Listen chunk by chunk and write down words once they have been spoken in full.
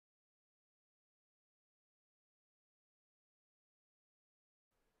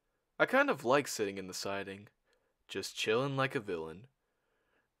I kind of like sitting in the siding, just chillin' like a villain.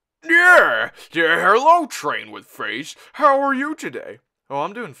 Yeah, hello, train with face. How are you today? Oh,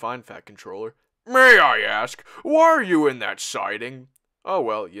 I'm doing fine, Fat Controller. May I ask, why are you in that siding? Oh,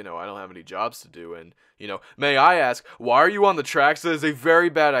 well, I don't have any jobs to do, and, may I ask, why are you on the tracks? That is a very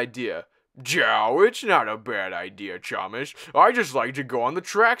bad idea. Joe, it's not a bad idea, Thomas. I just like to go on the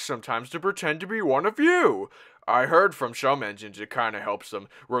tracks sometimes to pretend to be one of you. I heard from some engines it kind of helps them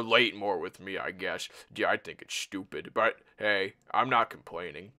relate more with me, I guess. Yeah, I think it's stupid, but hey, I'm not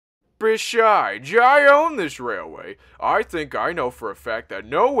complaining. Besides, I own this railway. I think I know for a fact that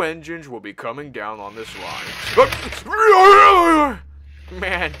no engines will be coming down on this line.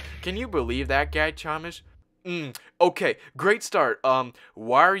 Man, can you believe that guy, Thomas? Okay, great start.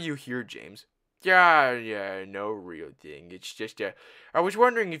 Why are you here, James? Yeah, no real thing. It's just, I was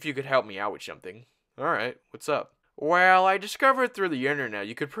wondering if you could help me out with something. Alright, what's up? Well, I discovered through the internet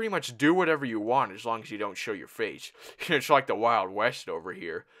you could pretty much do whatever you want as long as you don't show your face. It's like the Wild West over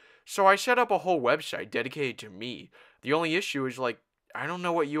here. So I set up a whole website dedicated to me. The only issue is, I don't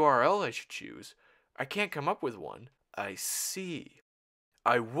know what URL I should choose. I can't come up with one. I see.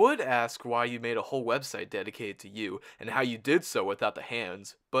 I would ask why you made a whole website dedicated to you and how you did so without the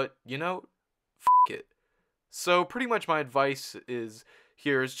hands, but, f it. So pretty much my advice is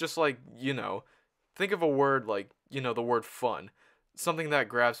just think of a word like, the word fun, something that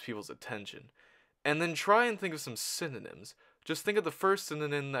grabs people's attention, and then try and think of some synonyms. Just think of the first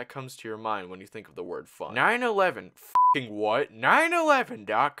synonym that comes to your mind when you think of the word fun. 9/11. F***ing what?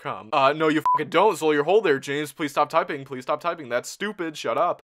 911.com. No, you f***ing don't. Slow your hold there, James. Please stop typing. Please stop typing. That's stupid. Shut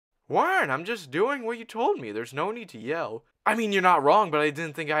up. What? I'm just doing what you told me. There's no need to yell. I mean, you're not wrong, but I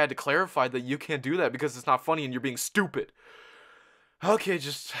didn't think I had to clarify that you can't do that because it's not funny and you're being stupid. Okay,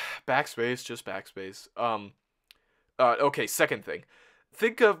 just backspace. Okay, second thing.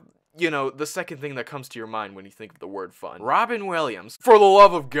 Think of the second thing that comes to your mind when you think of the word fun. Robin Williams. For the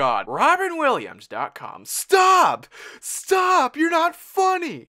love of God. RobinWilliams.com. Stop! Stop! You're not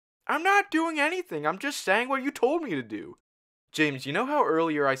funny! I'm not doing anything. I'm just saying what you told me to do. James, you know how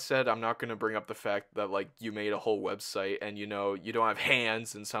earlier I said I'm not going to bring up the fact that, you made a whole website and, you don't have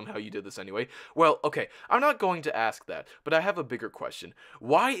hands and somehow you did this anyway? Well, okay, I'm not going to ask that, but I have a bigger question.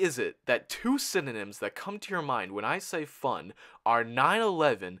 Why is it that two synonyms that come to your mind when I say fun are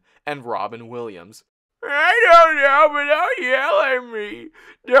 9/11 and Robin Williams? I don't know, but don't yell at me.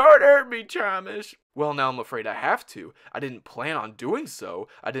 Don't hurt me, Thomas. Well, now I'm afraid I have to. I didn't plan on doing so.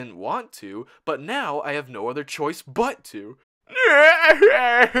 I didn't want to, but now I have no other choice but to.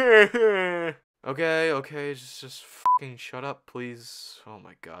 Okay, just fucking shut up, please. Oh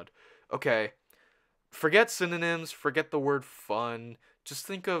my god. Okay, forget synonyms, forget the word fun. Just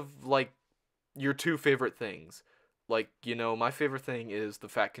think of, your two favorite things. My favorite thing is the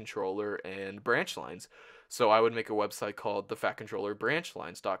Fat Controller and branch lines. So I would make a website called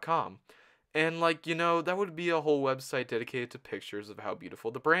thefatcontrollerbраnchlines.com. And, that would be a whole website dedicated to pictures of how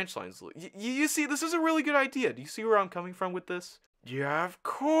beautiful the branch lines look. You see, this is a really good idea. Do you see where I'm coming from with this? Yeah, of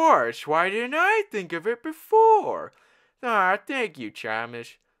course. Why didn't I think of it before? Thank you,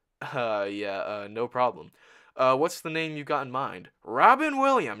 Thomas. No problem. What's the name you got in mind? Robin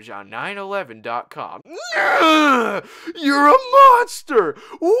Williams on 911.com. You're a monster!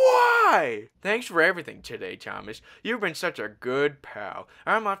 Why? Thanks for everything today, Thomas. You've been such a good pal.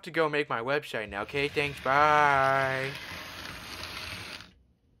 I'm off to go make my website now, okay? Thanks, bye.